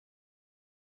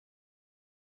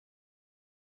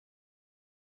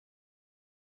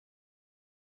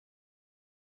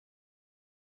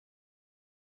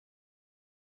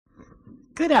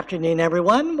Good afternoon,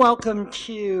 everyone. Welcome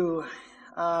to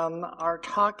our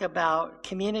talk about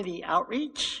community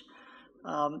outreach.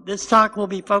 This talk will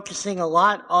be focusing a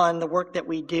lot on the work that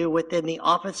we do within the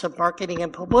Office of Marketing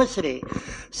and Publicity.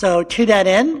 So to that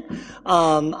end,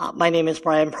 my name is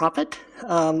Proffitt.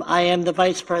 I am the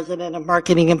Vice President of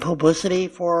Marketing and Publicity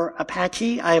for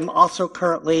Apache. I am also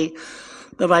currently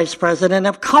the Vice President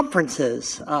of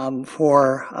Conferences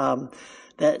for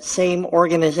that same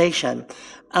organization.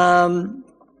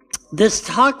 This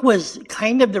talk was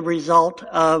kind of the result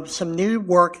of some new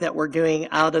work that we're doing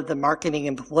out of the Marketing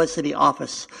and Publicity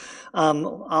Office.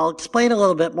 I'll explain a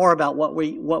little bit more about what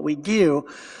we do,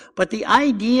 but the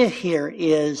idea here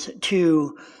is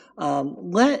to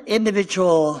let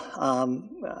individual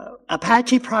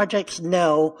Apache projects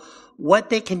know what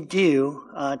they can do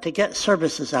to get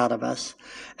services out of us.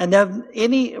 And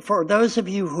then for those of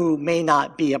you who may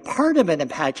not be a part of an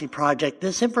Apache project,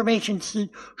 this information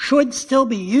should still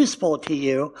be useful to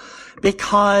you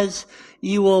because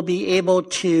you will be able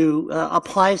to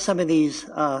apply some of these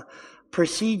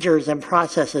procedures and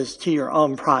processes to your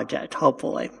own project,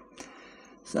 hopefully.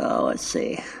 So let's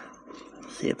see.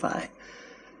 If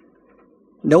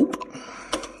nope.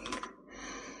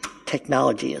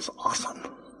 Technology is awesome.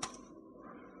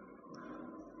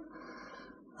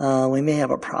 We may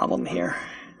have a problem here.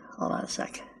 Hold on a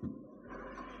sec.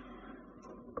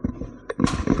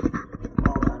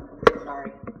 Hold on.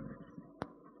 Sorry.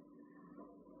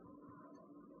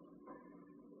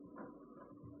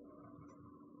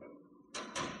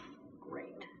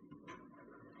 Great.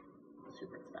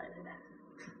 Super excited.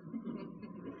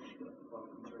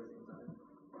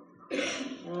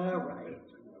 All right.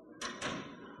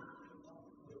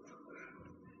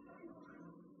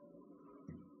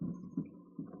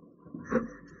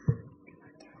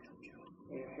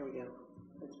 Here we go.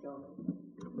 Let's go.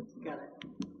 Got it.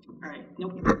 All right.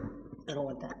 Nope. I don't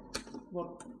want that.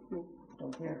 Whoop.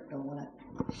 Don't care. Don't want it.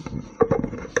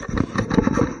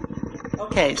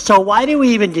 Okay. So why do we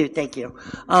even do? Thank you.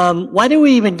 Why do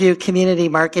we even do community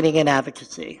marketing and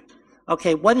advocacy?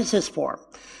 Okay. What is this for?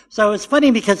 So it's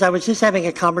funny because I was just having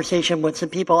a conversation with some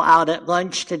people out at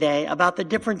lunch today about the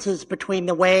differences between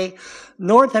the way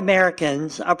North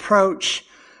Americans approach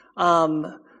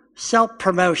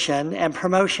self-promotion and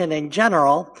promotion in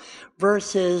general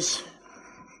versus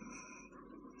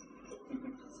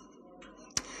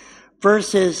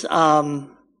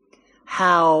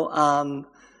how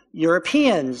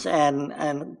Europeans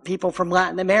and people from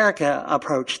Latin America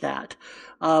approach that.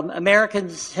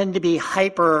 Americans tend to be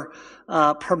hyper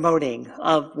promoting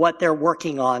of what they're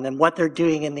working on and what they're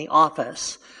doing in the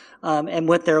office and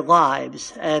with their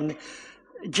lives. And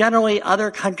generally, other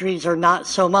countries are not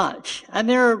so much. And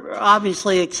there are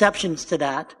obviously exceptions to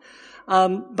that.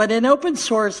 But in open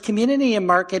source, community and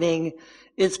marketing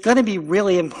is going to be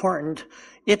really important,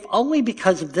 if only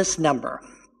because of this number.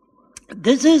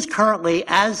 This is currently,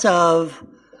 as of,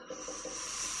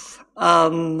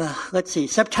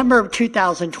 September of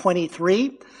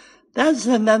 2023, that's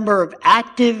the number of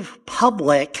active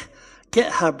public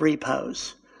GitHub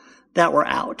repos that were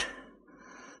out.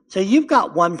 So you've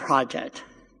got one project.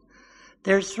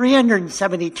 There's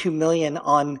 372 million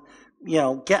on,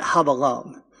 GitHub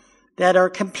alone that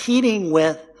are competing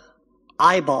with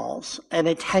eyeballs and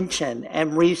attention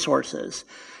and resources.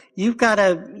 You've got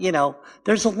to,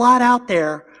 there's a lot out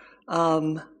there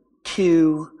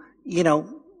to,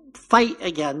 fight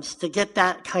against to get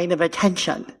that kind of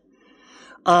attention.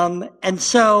 And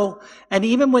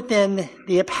even within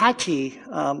the Apache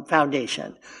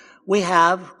Foundation, we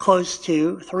have close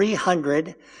to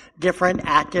 300 different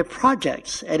active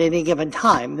projects at any given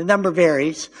time. The number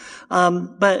varies,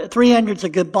 but 300 is a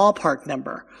good ballpark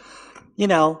number.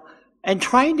 And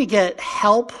trying to get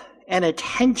help and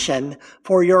attention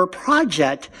for your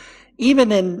project,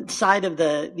 even inside of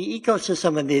the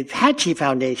ecosystem of the Apache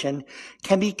Foundation,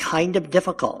 can be kind of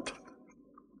difficult.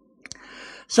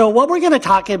 So what we're going to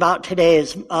talk about today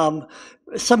is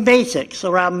some basics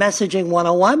around messaging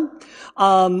 101,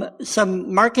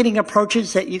 some marketing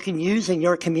approaches that you can use in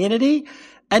your community,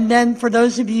 and then for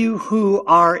those of you who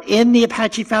are in the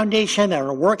Apache Foundation and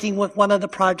are working with one of the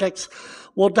projects,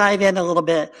 we'll dive in a little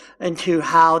bit into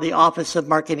how the Office of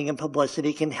Marketing and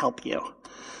Publicity can help you.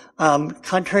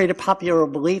 Contrary to popular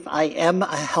belief, I am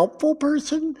a helpful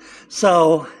person,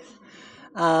 so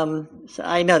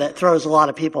I know that throws a lot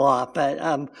of people off,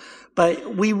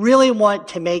 but we really want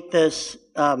to make this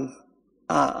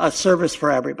a service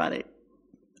for everybody.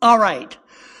 All right,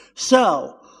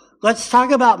 so let's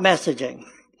talk about messaging.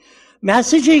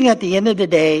 Messaging at the end of the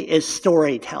day is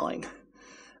storytelling.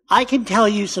 I can tell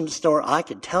you some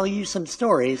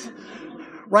stories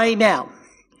right now.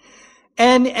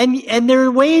 And there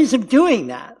are ways of doing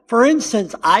that. For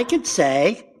instance, I could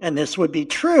say, and this would be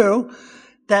true,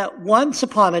 that once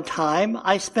upon a time,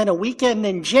 I spent a weekend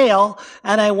in jail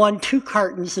and I won 2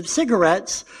 cartons of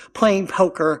cigarettes playing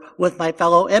poker with my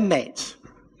fellow inmates.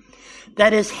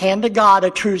 That is, hand to God,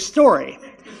 a true story.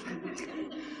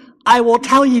 I will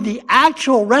tell you the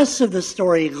actual rest of the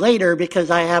story later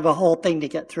because I have a whole thing to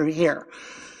get through here.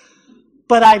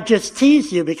 But I've just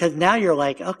teased you because now you're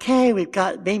like, okay, we've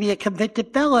got maybe a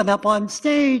convicted felon up on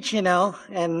stage, you know,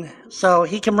 and so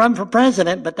he can run for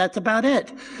president, but that's about it.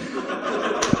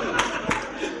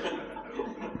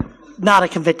 Not a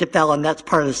convicted felon, that's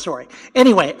part of the story.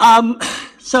 Anyway,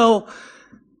 so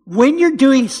when you're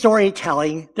doing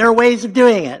storytelling, there are ways of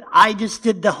doing it. I just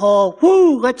did the whole,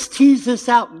 let's tease this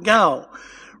out and go,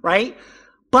 right?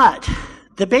 But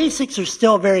the basics are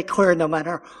still very clear no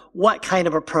matter what kind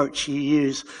of approach you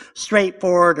use,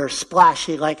 straightforward or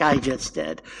splashy like I just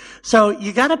did. So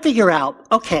you got to figure out,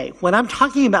 okay, when I'm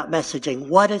talking about messaging,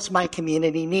 what does my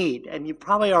community need? And you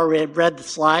probably already read the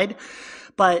slide,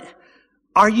 but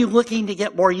are you looking to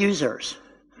get more users?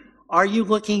 Are you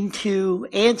looking to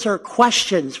answer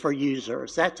questions for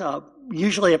users? That's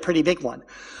usually a pretty big one.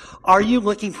 Are you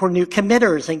looking for new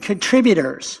committers and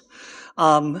contributors?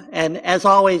 And as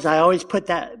always, I always put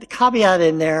the caveat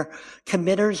in there,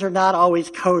 committers are not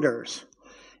always coders.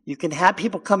 You can have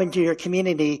people come into your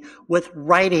community with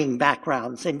writing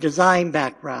backgrounds and design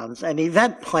backgrounds and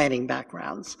event planning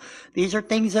backgrounds. These are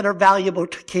things that are valuable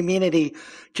to community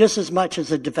just as much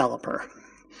as a developer.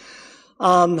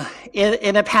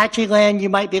 In Apache land, you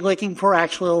might be looking for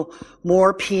actual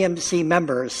more PMC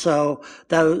members. So,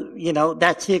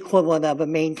 that's the equivalent of a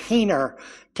maintainer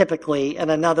typically in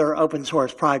another open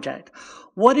source project.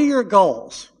 What are your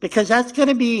goals? Because that's going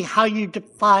to be how you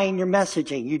define your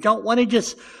messaging. You don't want to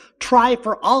just try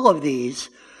for all of these.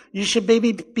 You should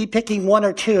maybe be picking 1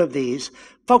 or 2 of these.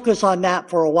 Focus on that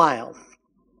for a while.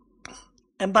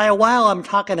 And by a while, I'm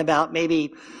talking about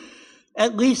maybe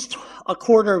at least a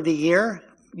quarter of the year,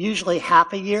 usually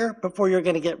half a year before you're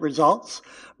going to get results.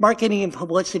 Marketing and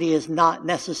publicity is not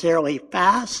necessarily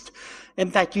fast. In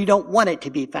fact, you don't want it to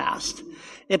be fast.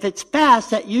 If it's fast,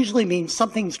 that usually means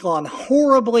something's gone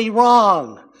horribly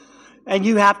wrong and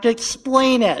you have to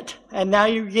explain it. And now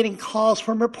you're getting calls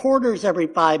from reporters every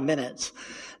 5 minutes.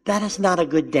 That is not a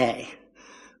good day.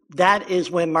 That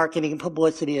is when marketing and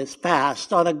publicity is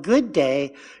fast. On a good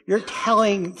day, you're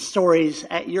telling stories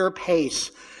at your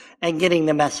pace and getting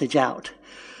the message out.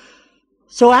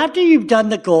 So after you've done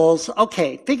the goals,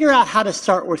 okay, figure out how to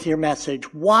start with your message.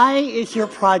 Why is your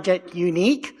project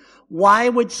unique? Why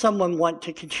would someone want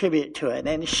to contribute to it?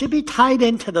 And it should be tied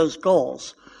into those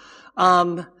goals.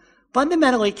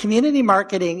 Fundamentally, community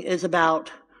marketing is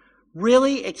about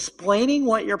really explaining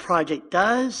what your project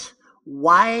does,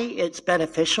 why it's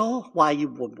beneficial, why you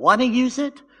would want to use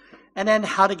it, and then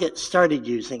how to get started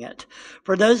using it.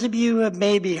 For those of you who have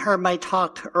maybe heard my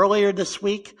talk earlier this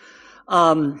week,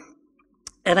 and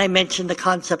I mentioned the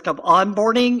concept of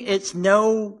onboarding, it's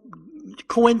no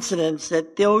coincidence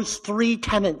that those 3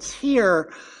 tenets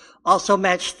here also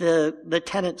match the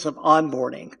tenets of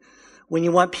onboarding. When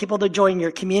you want people to join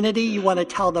your community, you want to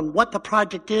tell them what the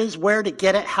project is, where to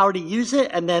get it, how to use it,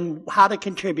 and then how to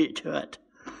contribute to it.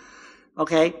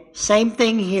 Okay, same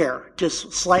thing here,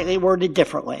 just slightly worded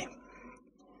differently.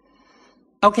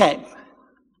 Okay,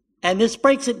 and this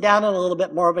breaks it down in a little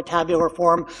bit more of a tabular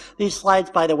form. These slides,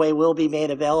 by the way, will be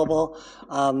made available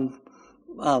on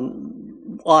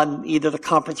either the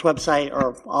conference website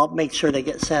or I'll make sure they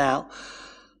get sent out.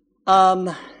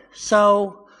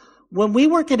 So when we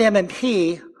work at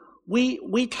M&P,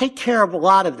 we take care of a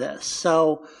lot of this.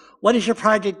 So what does your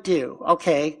project do?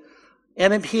 Okay,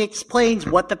 M&P explains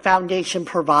what the foundation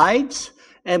provides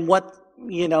and what,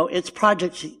 its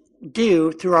projects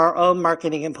do through our own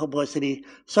marketing and publicity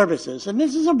services. And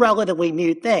this is a relatively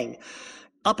new thing.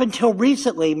 Up until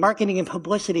recently, marketing and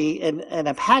publicity and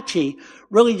Apache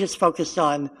really just focused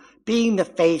on being the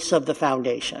face of the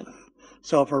foundation.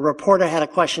 So if a reporter had a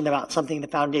question about something the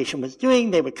foundation was doing,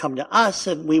 they would come to us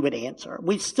and we would answer.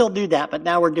 We still do that, but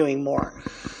now we're doing more.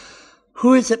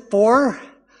 Who is it for?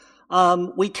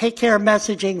 We take care of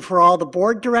messaging for all the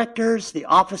board directors, the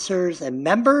officers and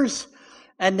members,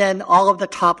 and then all of the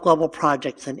top level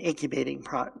projects and incubating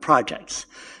projects.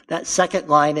 That second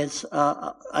line is,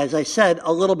 as I said,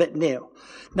 a little bit new.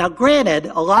 Now granted,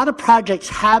 a lot of projects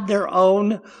have their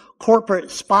own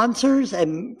corporate sponsors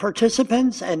and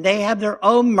participants, and they have their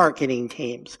own marketing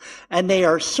teams. And they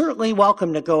are certainly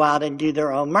welcome to go out and do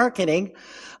their own marketing,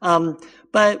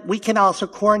 but we can also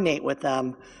coordinate with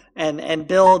them and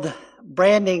build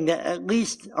branding that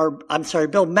build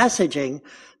messaging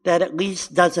that at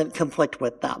least doesn't conflict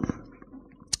with them.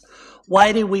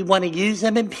 Why do we want to use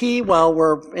M&P? Well,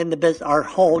 we're in the business, our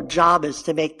whole job is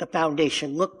to make the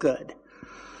foundation look good.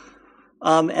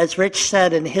 As Rich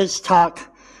said in his talk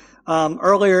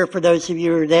earlier, for those of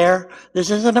you who are there, this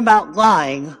isn't about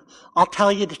lying. I'll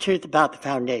tell you the truth about the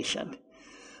foundation.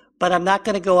 But I'm not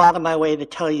going to go out of my way to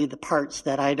tell you the parts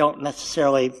that I don't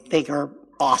necessarily think are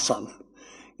awesome.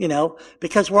 You know,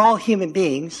 because we're all human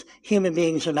beings. Human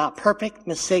beings are not perfect.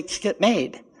 Mistakes get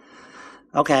made.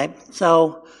 Okay,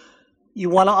 so you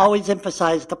want to always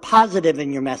emphasize the positive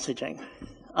in your messaging.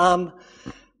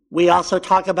 We also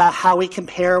talk about how we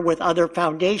compare with other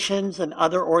foundations and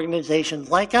other organizations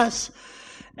like us.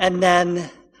 And then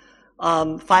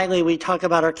finally, we talk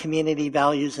about our community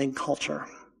values and culture.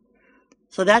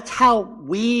 So that's how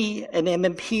we in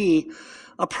M&P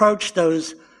approach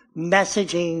those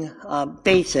messaging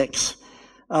basics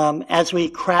as we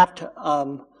craft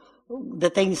the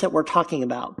things that we're talking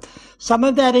about. Some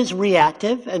of that is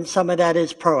reactive and some of that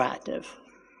is proactive.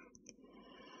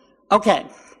 Okay,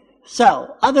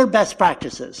 so other best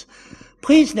practices.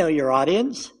 Please know your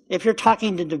audience. If you're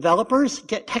talking to developers,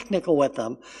 get technical with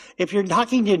them. If you're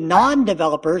talking to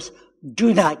non-developers,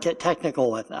 do not get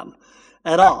technical with them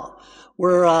at all.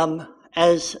 We're,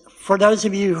 as for those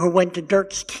of you who went to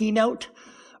Dirk's keynote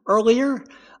earlier,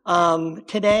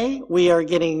 today, we are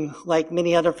getting, like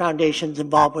many other foundations,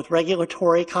 involved with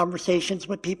regulatory conversations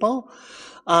with people.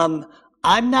 I'm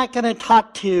not going to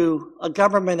talk to a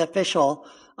government official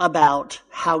about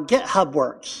how GitHub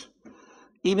works,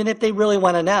 even if they really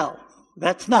want to know.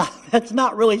 That's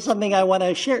not really something I want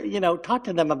to share, talk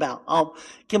to them about. I'll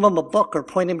give them a book or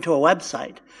point them to a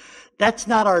website. That's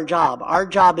not our job. Our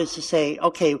job is to say,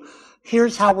 okay,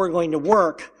 here's how we're going to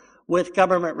work with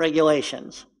government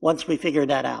regulations once we figure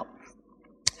that out.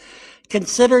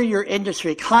 Consider your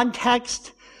industry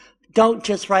context. Don't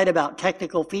just write about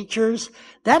technical features.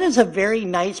 That is a very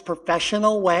nice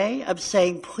professional way of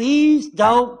saying, please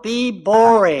don't be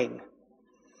boring.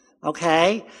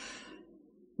 Okay?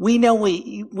 We know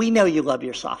you love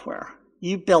your software.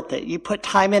 You built it. You put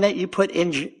time in it. You put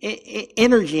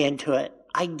energy into it.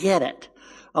 I get it.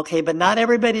 Okay, but not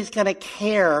everybody's going to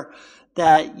care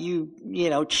that you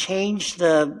change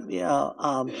the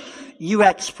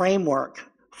UX framework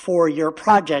for your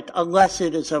project unless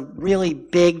it is a really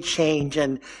big change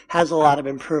and has a lot of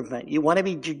improvement. You want to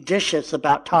be judicious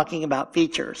about talking about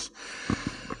features.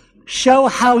 Show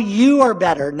how you are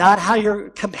better, not how your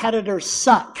competitors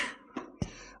suck.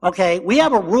 Okay, we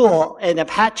have a rule in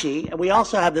Apache, and we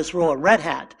also have this rule in Red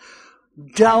Hat.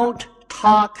 Don't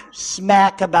talk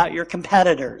smack about your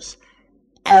competitors,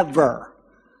 ever.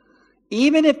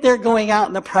 Even if they're going out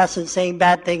in the press and saying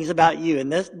bad things about you.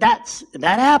 And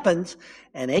that happens,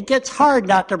 and it gets hard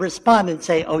not to respond and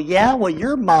say, oh yeah, well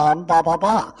your mom, blah, blah,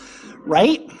 blah,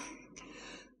 right?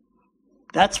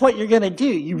 That's what you're going to do.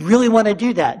 You really want to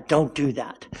do that. Don't do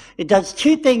that. It does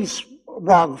two things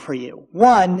wrong for you.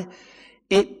 One,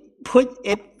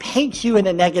 it paints you in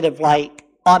a negative light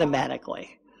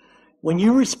automatically. When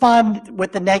you respond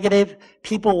with the negative,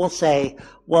 people will say,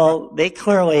 well, they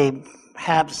clearly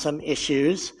have some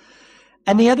issues.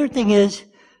 And the other thing is,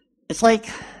 it's like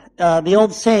the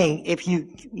old saying, if you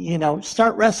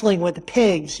start wrestling with the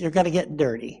pigs, you're going to get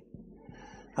dirty.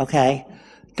 Okay?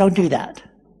 Don't do that.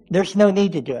 There's no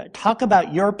need to do it. Talk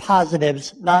about your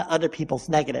positives, not other people's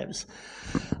negatives.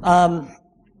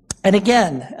 And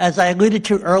again, as I alluded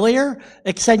to earlier,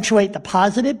 accentuate the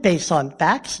positive based on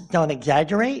facts. Don't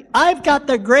exaggerate. I've got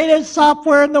the greatest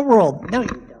software in the world. No, you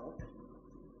don't.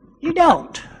 You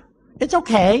don't. It's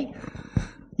okay.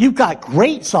 You've got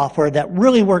great software that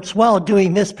really works well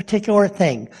doing this particular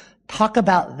thing. Talk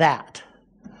about that.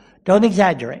 Don't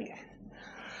exaggerate.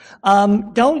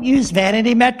 Don't use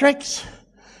vanity metrics,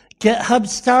 GitHub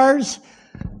stars,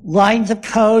 lines of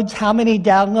codes, how many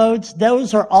downloads.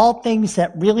 Those are all things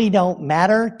that really don't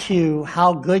matter to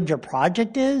how good your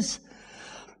project is.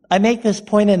 I make this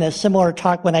point in a similar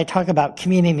talk when I talk about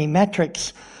community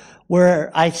metrics,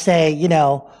 where I say,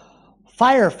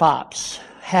 Firefox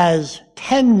has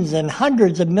tens and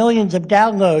hundreds of millions of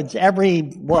downloads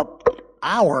every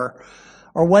hour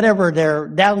or whatever their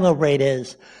download rate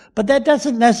is. But that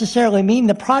doesn't necessarily mean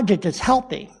the project is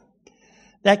healthy.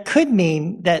 That could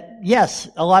mean that, yes,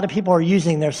 a lot of people are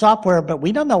using their software, but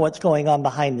we don't know what's going on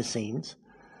behind the scenes.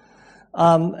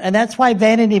 And that's why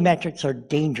vanity metrics are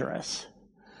dangerous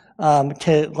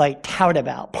to tout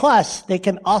about. Plus, they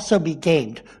can also be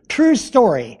gamed. True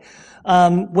story.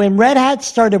 When Red Hat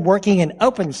started working in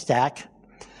OpenStack,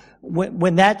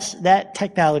 when that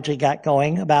technology got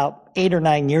going about 8 or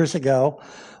 9 years ago,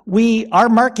 our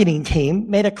marketing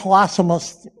team made a colossal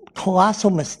colossal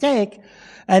mistake,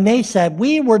 and they said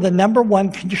we were the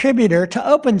 #1 contributor to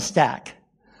OpenStack,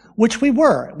 which we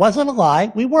were. It wasn't a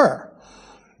lie, we were.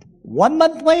 1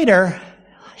 month later,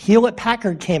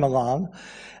 Hewlett-Packard came along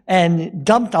and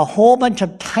dumped a whole bunch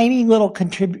of tiny little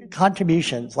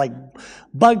contributions, like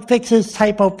bug fixes,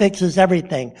 typo fixes,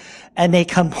 everything, and they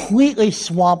completely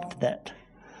swamped it.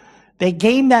 They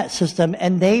gamed that system,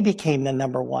 and they became the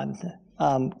 #1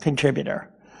 contributor.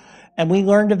 And we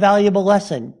learned a valuable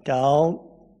lesson. Don't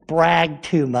brag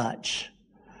too much,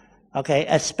 okay?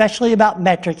 Especially about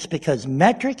metrics, because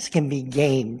metrics can be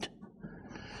gamed.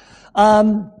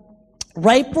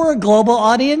 Right for a global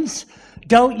audience,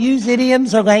 don't use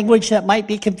idioms or language that might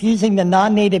be confusing to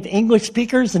non-native English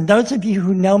speakers. And those of you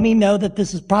who know me know that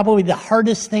this is probably the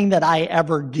hardest thing that I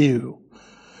ever do,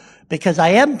 because I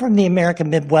am from the American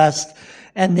Midwest,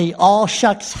 and the all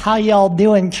shucks, how y'all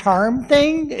doing charm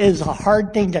thing is a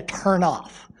hard thing to turn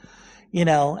off, you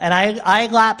know, and I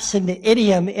lapse into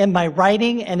idiom in my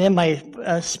writing and in my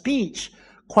speech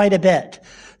quite a bit.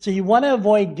 So you want to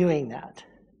avoid doing that.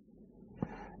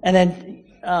 And then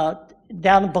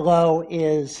down below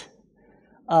is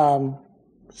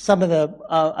some of the,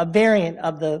 a variant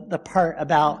of the part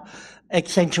about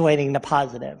accentuating the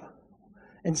positive.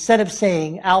 Instead of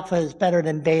saying alpha is better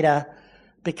than beta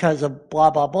because of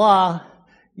blah, blah, blah,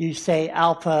 you say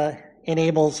alpha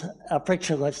enables a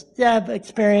frictionless dev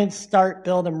experience, start,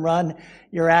 build, and run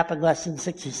your app in less than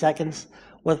 60 seconds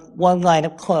with 1 line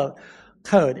of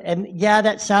code. And yeah,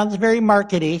 that sounds very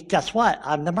markety. Guess what?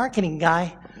 I'm the marketing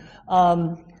guy.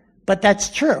 But that's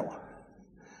true.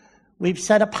 We've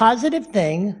said a positive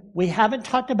thing. We haven't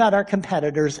talked about our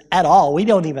competitors at all. We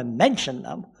don't even mention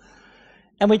them.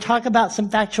 And we talk about some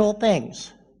factual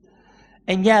things.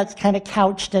 And yeah, it's kind of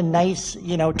couched in nice,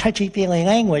 you know, touchy-feely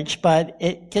language, but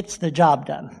it gets the job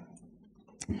done.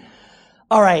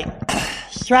 All right,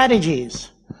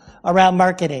 strategies around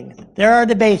marketing. There are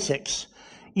the basics.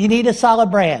 You need a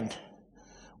solid brand.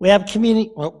 We have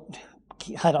community, well,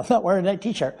 I'm not wearing that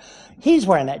t-shirt. He's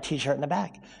wearing that t-shirt in the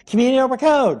back. Community over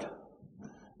code.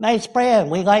 Nice brand,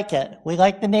 we like it. We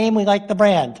like the name, we like the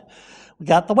brand. We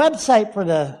got the website for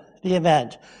the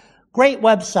event. Great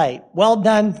website, well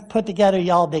done, put together,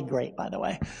 y'all did great, by the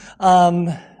way.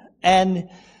 And,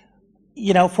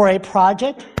 you know, for a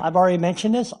project, I've already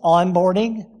mentioned this,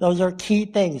 onboarding, those are key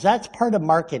things. That's part of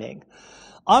marketing.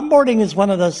 Onboarding is one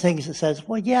of those things that says,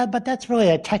 well, yeah, but that's really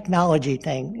a technology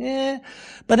thing.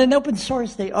 But in open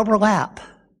source, they overlap.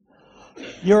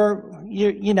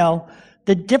 You know,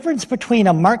 the difference between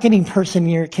a marketing person in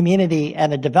your community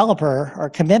and a developer or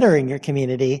committer in your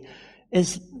community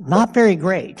is not very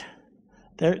great.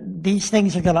 These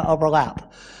things are going to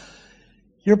overlap.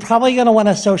 You're probably going to want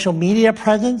a social media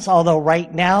presence, although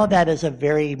right now that is a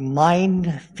very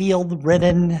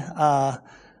minefield-ridden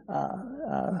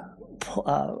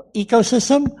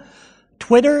ecosystem.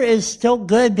 Twitter is still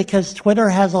good because Twitter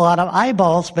has a lot of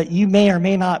eyeballs, but you may or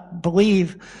may not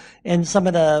believe in some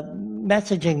of the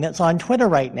messaging that's on Twitter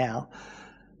right now.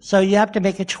 So you have to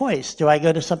make a choice. Do I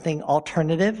go to something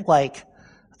alternative like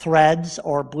Threads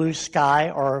or Blue Sky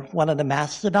or one of the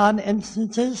Mastodon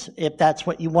instances? If that's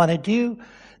what you want to do,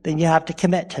 then you have to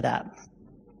commit to that.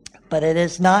 But it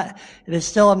is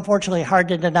still unfortunately hard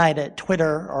to deny that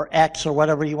Twitter or X or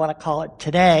whatever you want to call it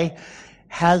today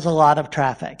has a lot of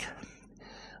traffic.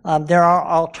 There are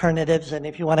alternatives, and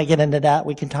if you want to get into that,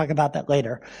 we can talk about that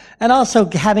later. And also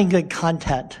having good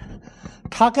content.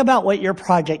 Talk about what your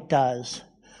project does.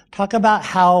 Talk about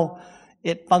how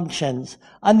it functions.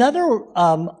 Another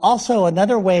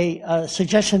way,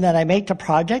 suggestion that I make to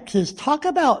projects is talk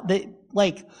about the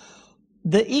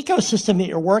ecosystem that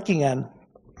you're working in.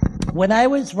 When I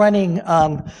was running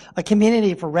a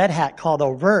community for Red Hat called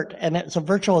Overt, and it's a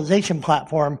virtualization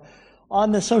platform,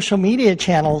 on the social media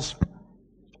channels,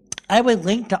 I would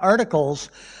link to articles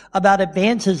about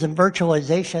advances in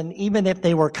virtualization, even if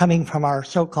they were coming from our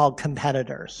so-called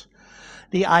competitors.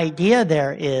 The idea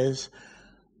there is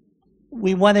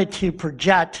we wanted to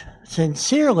project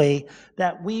sincerely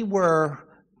that we were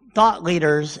thought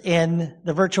leaders in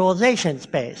the virtualization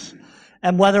space.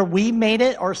 And whether we made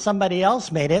it or somebody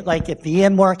else made it, like if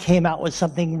VMware came out with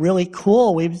something really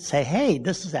cool, we would say, hey,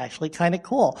 this is actually kind of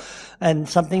cool and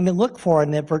something to look for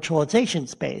in the virtualization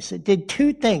space. It did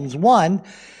two things. One,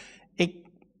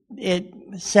 it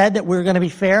said that we're going to be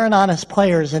fair and honest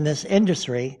players in this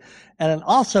industry. And then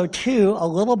also, two, a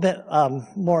little bit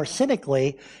more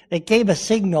cynically, it gave a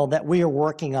signal that we are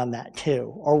working on that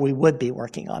too, or we would be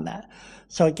working on that.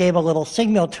 So it gave a little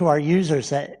signal to our users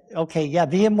that, okay, yeah,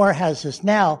 VMware has this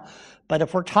now, but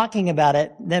if we're talking about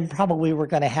it, then probably we're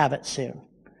going to have it soon.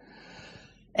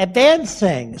 Advanced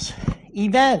things.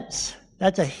 Events.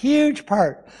 That's a huge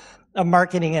part of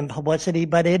marketing and publicity,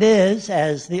 but it is,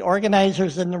 as the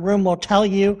organizers in the room will tell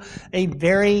you, a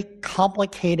very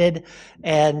complicated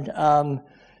and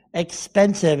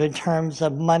expensive in terms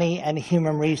of money and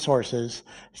human resources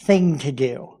thing to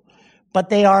do. But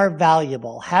they are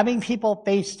valuable. Having people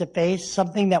face to face,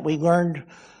 something that we learned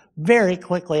very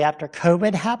quickly after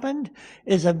COVID happened,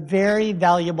 is a very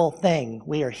valuable thing.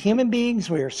 We are human beings,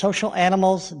 we are social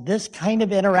animals. This kind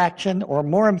of interaction, or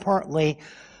more importantly,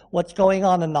 what's going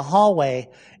on in the hallway,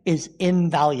 is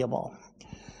invaluable.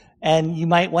 And you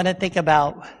might want to think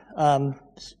about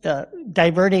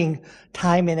diverting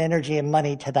time and energy and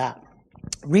money to that.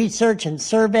 Research and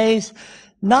surveys,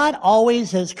 not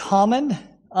always as common.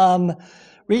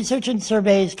 Research and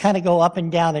surveys kind of go up and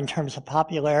down in terms of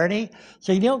popularity,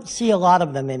 so you don't see a lot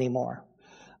of them anymore.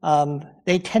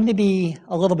 They tend to be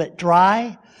a little bit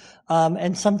dry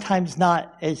and sometimes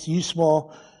not as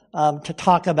useful to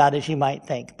talk about as you might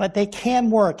think, but they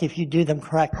can work if you do them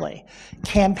correctly.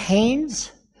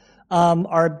 Campaigns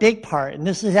are a big part, and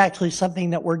this is actually something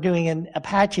that we're doing in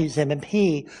Apache's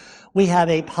M&P. We have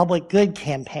a public good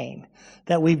campaign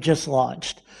that we've just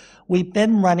launched. We've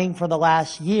been running for the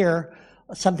last year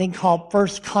something called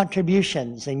First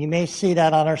Contributions, and you may see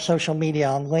that on our social media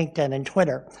on LinkedIn and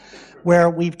Twitter, where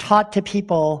we've talked to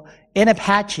people in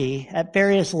Apache at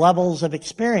various levels of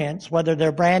experience, whether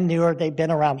they're brand new or they've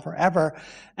been around forever,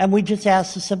 and we just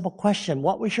asked a simple question: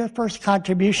 what was your first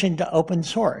contribution to open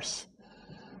source?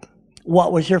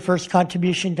 What was your first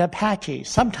contribution to Apache?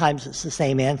 Sometimes it's the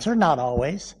same answer, not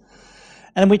always.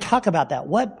 And we talk about that.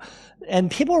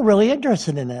 And people are really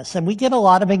interested in this, and we get a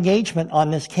lot of engagement on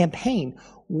this campaign.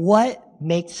 What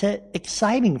makes it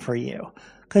exciting for you?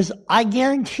 Because I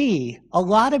guarantee a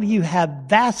lot of you have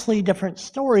vastly different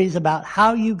stories about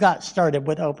how you got started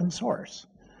with open source.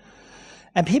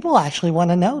 And people actually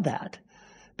want to know that,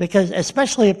 because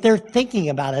especially if they're thinking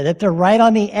about it, if they're right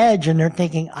on the edge and they're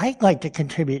thinking, I'd like to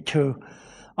contribute to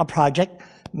a project,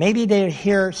 maybe they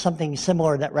hear something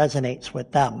similar that resonates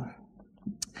with them.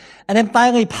 And then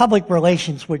finally, public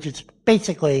relations, which is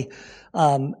basically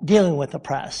dealing with the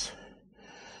press.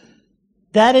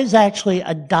 That is actually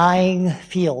a dying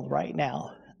field right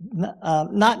now.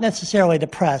 Not necessarily the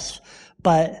press,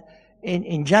 but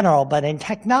in general, but in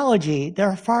technology, there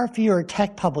are far fewer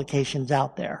tech publications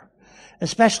out there,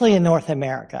 especially in North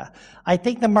America. I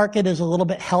think the market is a little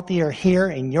bit healthier here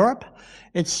in Europe.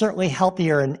 It's certainly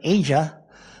healthier in Asia.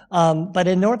 But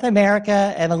in North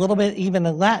America and a little bit even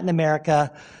in Latin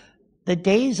America, the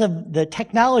days of the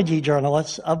technology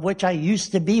journalists, of which I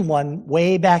used to be one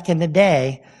way back in the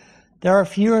day, there are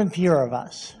fewer and fewer of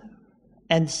us.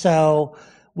 And so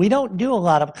we don't do a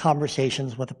lot of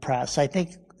conversations with the press. I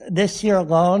think this year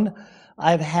alone,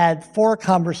 I've had 4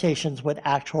 conversations with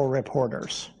actual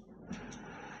reporters.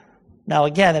 Now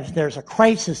again, if there's a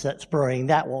crisis that's brewing,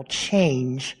 that will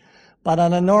change. But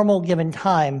on a normal given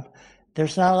time,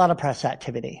 there's not a lot of press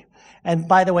activity. And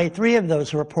by the way, 3 of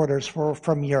those reporters were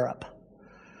from Europe,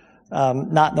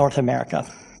 not North America.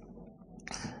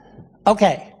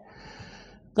 Okay,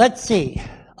 let's see.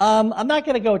 I'm not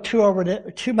going to go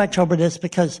too much over this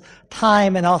because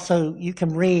time, and also you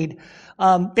can read.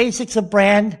 Basics of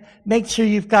brand: make sure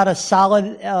you've got a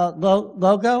solid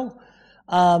logo.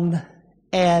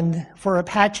 And for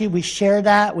Apache, we share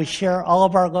that. We share all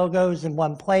of our logos in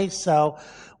one place, so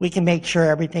we can make sure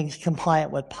everything's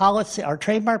compliant with policy, our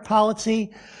trademark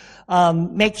policy.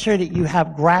 Make sure that you have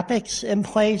graphics in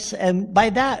place. And by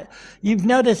that, you've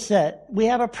noticed that we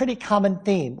have a pretty common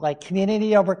theme, like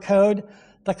community over code.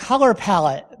 The color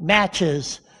palette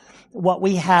matches what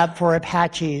we have for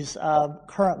Apache's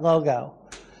current logo.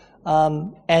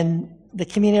 And the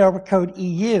community over code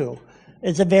EU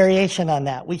is a variation on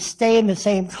that. We stay in the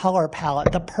same color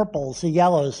palette, the purples, the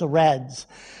yellows, the reds.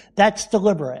 That's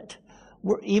deliberate.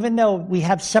 Even though we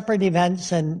have separate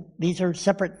events and these are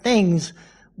separate things,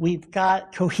 we've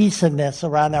got cohesiveness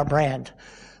around our brand.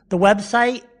 The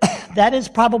website, that is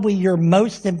probably your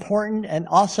most important and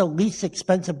also least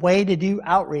expensive way to do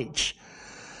outreach.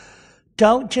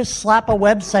 Don't just slap a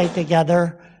website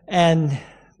together and,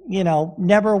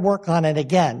 never work on it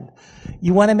again.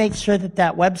 You want to make sure that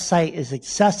that website is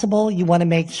accessible. You want to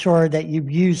make sure that you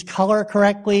use color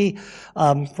correctly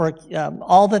for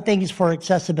all the things for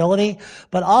accessibility,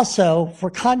 but also for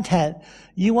content.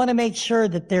 You want to make sure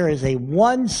that there is a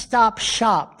one-stop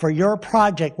shop for your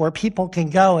project where people can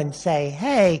go and say,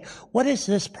 hey, what is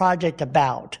this project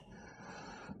about?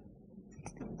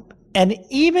 And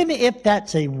even if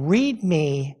that's a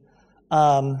README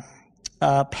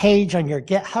page on your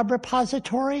GitHub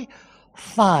repository,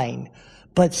 fine,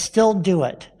 but still do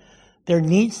it. There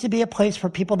needs to be a place for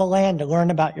people to land to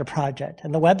learn about your project.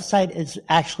 And the website is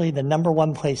actually the number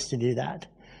one place to do that.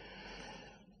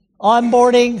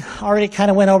 Onboarding, already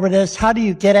kind of went over this. How do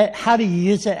you get it? How do you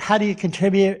use it? How do you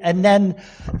contribute? And then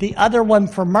the other one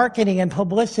for marketing and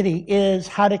publicity is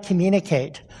how to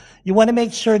communicate. You want to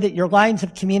make sure that your lines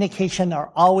of communication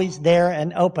are always there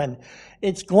and open.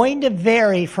 It's going to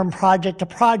vary from project to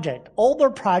project.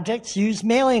 Older projects use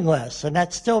mailing lists, and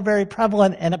that's still very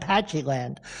prevalent in Apache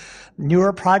land.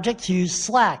 Newer projects use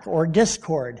Slack or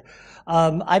Discord.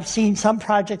 I've seen some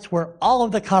projects where all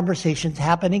of the conversations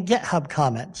happen in GitHub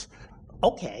comments.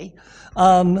 Okay.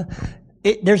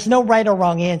 There's no right or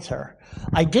wrong answer.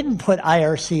 I didn't put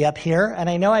IRC up here, and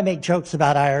I know I make jokes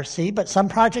about IRC, but some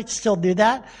projects still do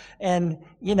that. And,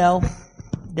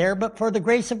 there but for the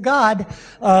grace of God.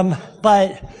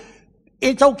 But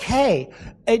it's okay.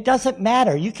 It doesn't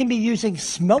matter. You can be using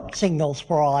smoke signals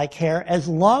for all I care, as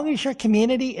long as your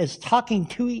community is talking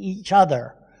to each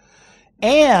other.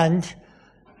 And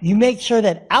you make sure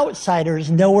that outsiders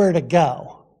know where to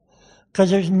go. Because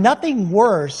there's nothing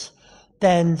worse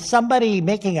than somebody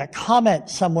making a comment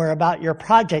somewhere about your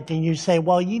project and you say,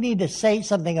 well, you need to say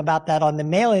something about that on the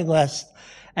mailing list,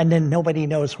 and then nobody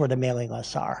knows where the mailing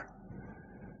lists are.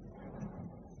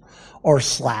 Or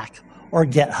Slack, or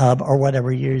GitHub, or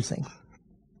whatever you're using.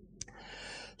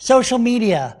 Social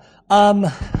media.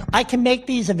 I can make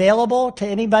these available to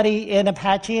anybody in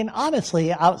Apache and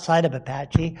honestly outside of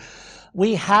Apache.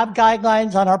 We have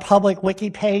guidelines on our public wiki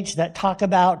page that talk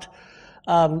about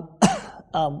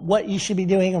what you should be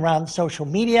doing around social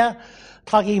media,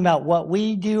 talking about what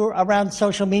we do around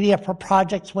social media for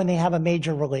projects when they have a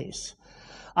major release.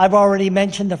 I've already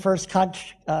mentioned the first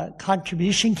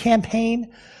contribution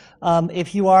campaign.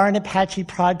 If you are an Apache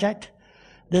project,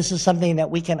 this is something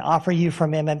that we can offer you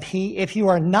from MMP. If you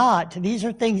are not, these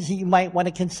are things that you might want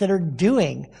to consider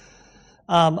doing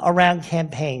around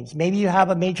campaigns. Maybe you have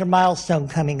a major milestone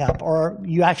coming up, or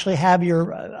you actually have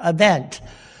your event.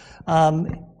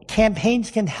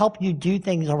 Campaigns can help you do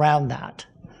things around that.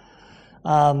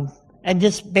 And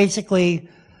just basically,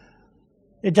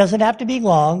 it doesn't have to be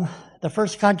long. The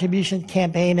first contribution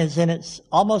campaign is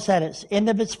almost at its end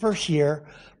of its first year.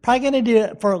 Probably going to do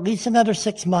it for at least another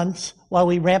 6 months while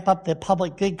we ramp up the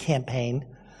public good campaign.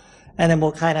 And then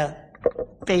we'll kind of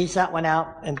phase that one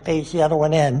out and phase the other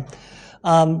one in.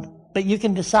 But you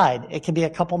can decide. It could be a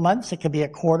couple months, it could be a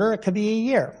quarter, it could be a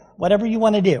year, whatever you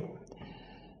want to do.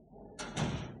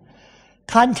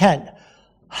 Content.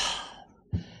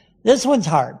 This one's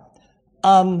hard.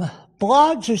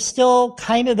 Blogs are still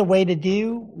kind of the way to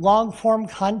do long form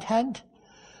content.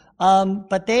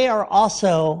 But they are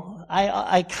also,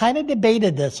 I kind of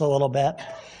debated this a little bit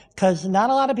because not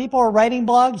a lot of people are writing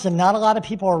blogs and not a lot of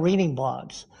people are reading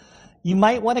blogs. You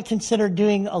might want to consider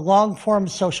doing a long form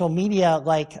social media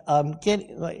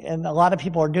and a lot of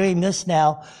people are doing this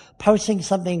now, posting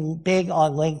something big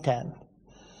on LinkedIn.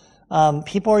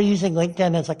 People are using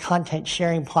LinkedIn as a content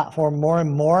sharing platform more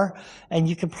and more, and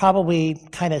you could probably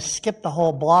kind of skip the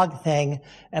whole blog thing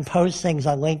and post things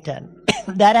on LinkedIn.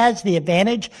 That has the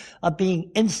advantage of being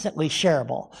instantly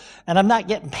shareable. And I'm not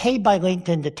getting paid by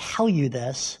LinkedIn to tell you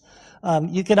this.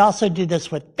 You could also do this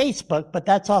with Facebook, but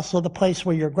that's also the place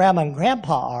where your grandma and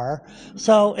grandpa are.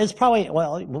 So it's probably,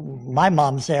 well, my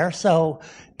mom's there, so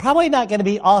probably not going to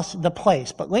be the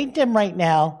place. But LinkedIn right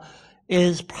now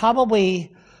is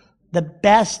probably the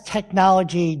best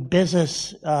technology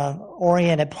business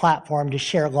oriented platform to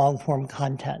share long form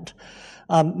content.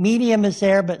 Medium is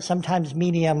there, but sometimes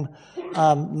Medium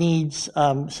needs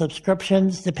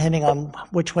subscriptions depending on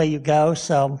which way you go.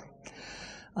 So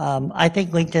I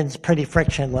think LinkedIn's pretty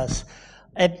frictionless.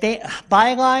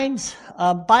 Bylines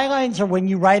are when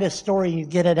you write a story, you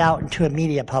get it out into a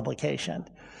media publication.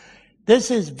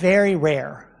 This is very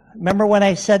rare. Remember when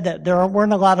I said that there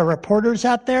weren't a lot of reporters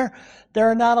out there? There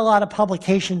are not a lot of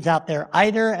publications out there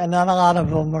either, and not a lot of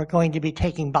them are going to be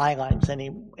taking bylines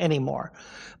anymore.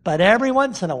 But every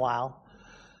once in a while,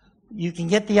 you can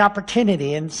get the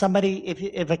opportunity, and somebody,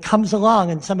 if it comes along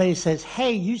and somebody says,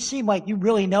 hey, you seem like you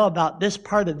really know about this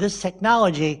part of this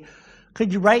technology,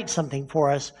 could you write something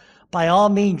for us? By all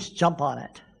means, jump on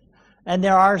it. And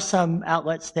there are some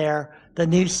outlets there. The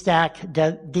Newsstack,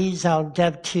 DZone,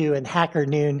 Dev2, and Hacker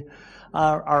Noon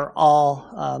are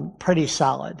all pretty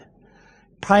solid.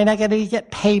 Probably not going to get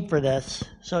paid for this,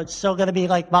 so it's still going to be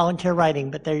like volunteer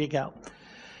writing, but there you go.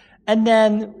 And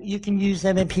then you can use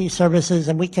MMP services,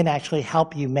 and we can actually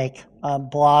help you make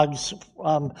blogs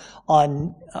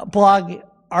blog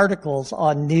articles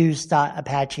on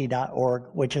news.apache.org,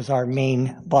 which is our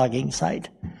main blogging site.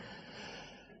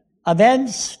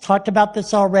 Events, talked about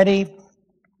this already.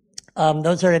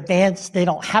 Those are advanced. They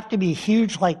don't have to be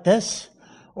huge like this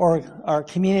or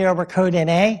Community Over Code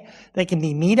NA. They can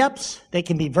be meetups. They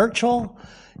can be virtual.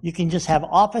 You can just have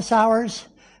office hours.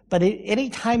 But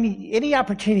any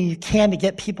opportunity you can to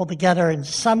get people together in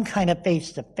some kind of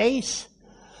face-to-face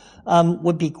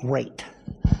would be great.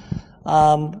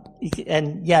 You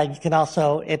can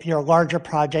also, if you're a larger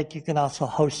project, you can also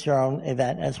host your own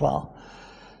event as well.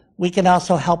 We can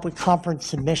also help with conference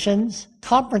submissions.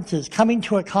 Conferences, coming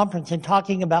to a conference and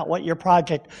talking about what your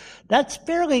project, that's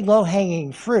fairly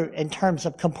low-hanging fruit in terms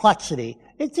of complexity.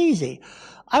 It's easy.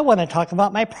 I want to talk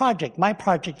about my project. My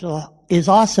project is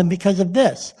awesome because of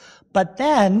this. But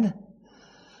then,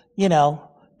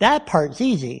 that part's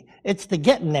easy. It's the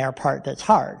getting there part that's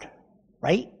hard,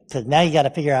 right? Because now you got to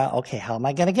figure out, okay, how am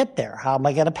I going to get there? How am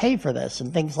I going to pay for this?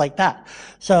 And things like that.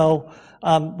 So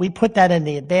we put that in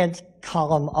the advanced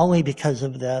column only because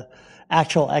of the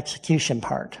actual execution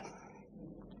part.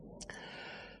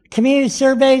 Community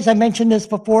surveys, I mentioned this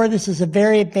before. This is a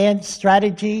very advanced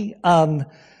strategy.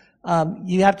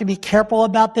 You have to be careful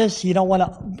about this. You don't want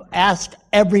to ask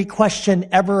every question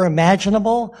ever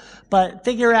imaginable, but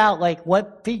figure out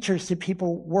what features do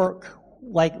people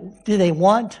do they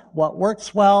want? What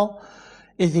works well?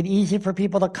 Is it easy for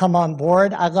people to come on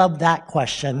board? I love that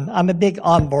question. I'm a big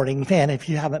onboarding fan, if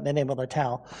you haven't been able to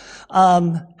tell.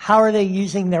 How are they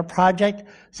using their project?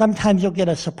 Sometimes you'll get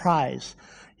a surprise.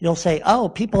 You'll say, oh,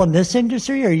 people in this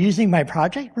industry are using my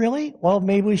project? Really? Well,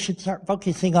 maybe we should start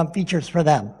focusing on features for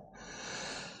them.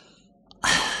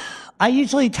 I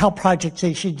usually tell projects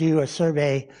they should do a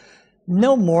survey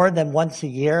no more than once a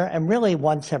year and really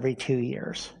once every 2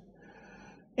 years.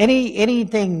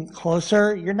 Anything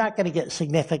closer, you're not going to get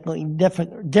significantly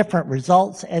different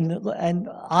results. And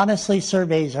honestly,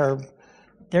 surveys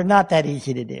they're not that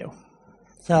easy to do.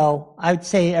 So I would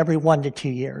say every 1 to 2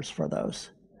 years for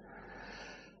those.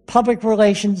 Public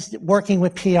relations, working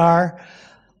with PR.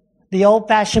 The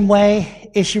old-fashioned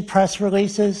way, issue press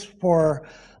releases for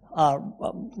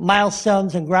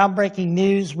milestones and groundbreaking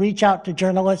news. Reach out to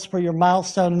journalists for your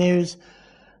milestone news.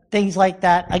 Things like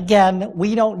that. Again,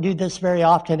 we don't do this very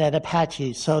often at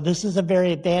Apache, so this is a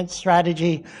very advanced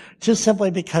strategy just simply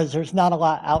because there's not a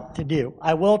lot out to do.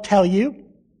 I will tell you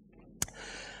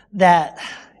that,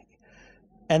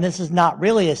 and this is not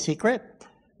really a secret,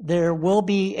 there will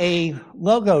be a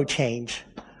logo change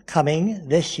coming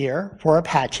this year for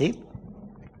Apache,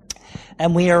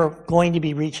 and we are going to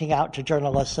be reaching out to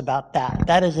journalists about that.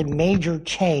 That is a major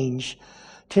change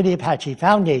to the Apache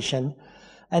Foundation.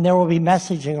 And there will be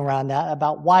messaging around that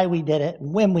about why we did it,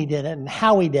 and when we did it, and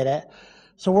how we did it.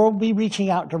 So we'll be reaching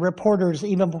out to reporters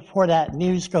even before that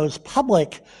news goes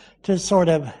public to sort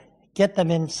of get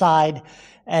them inside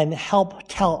and help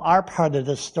tell our part of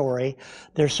the story.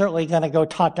 They're certainly going to go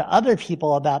talk to other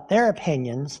people about their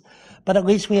opinions, but at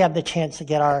least we have the chance to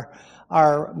get our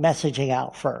messaging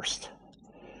out first.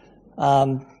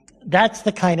 That's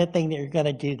the kind of thing that you're going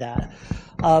to do that.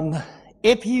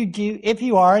 If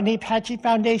you are an Apache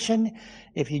Foundation,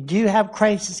 if you do have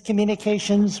crisis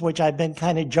communications, which I've been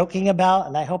kind of joking about,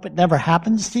 and I hope it never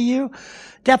happens to you,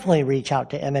 definitely reach out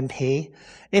to MMP.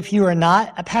 If you are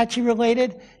not Apache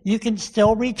related, you can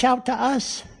still reach out to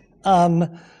us.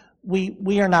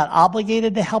 We are not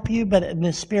obligated to help you, but in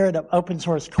the spirit of open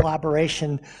source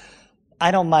collaboration, I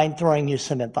don't mind throwing you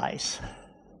some advice.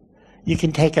 You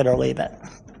can take it or leave it.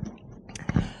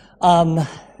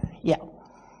 Yeah.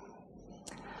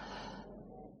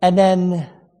 And then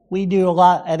we do a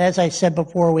lot, and as I said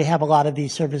before, we have a lot of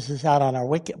these services out on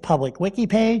our public wiki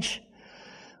page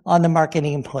on the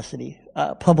marketing and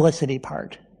publicity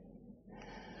part.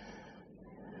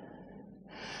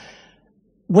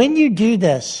 When you do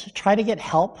this, try to get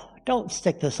help. Don't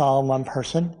stick this all in one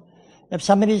person. If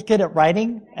somebody's good at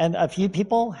writing, and a few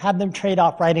people, have them trade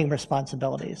off writing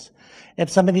responsibilities. If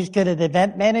somebody's good at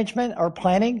event management or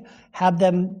planning, have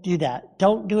them do that.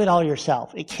 Don't do it all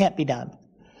yourself. It can't be done.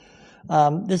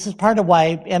 This is part of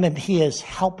why MMP is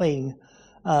helping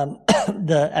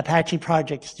the Apache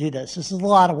projects do this. This is a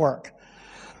lot of work.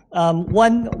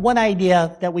 One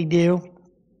idea that we do,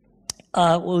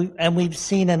 and we've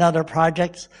seen in other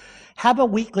projects, have a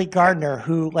weekly gardener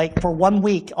who, for 1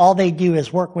 week, all they do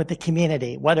is work with the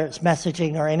community, whether it's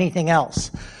messaging or anything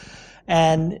else.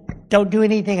 And don't do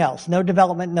anything else. No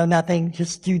development, no nothing.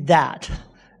 Just do that.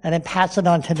 And then pass it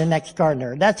on to the next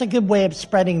gardener. That's a good way of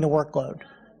spreading the workload.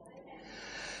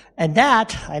 And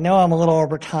that, I know I'm a little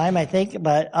over time, I think,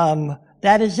 but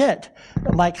that is it.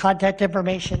 My contact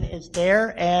information is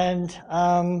there, and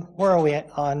where are we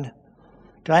on?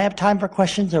 Do I have time for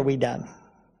questions, or are we done?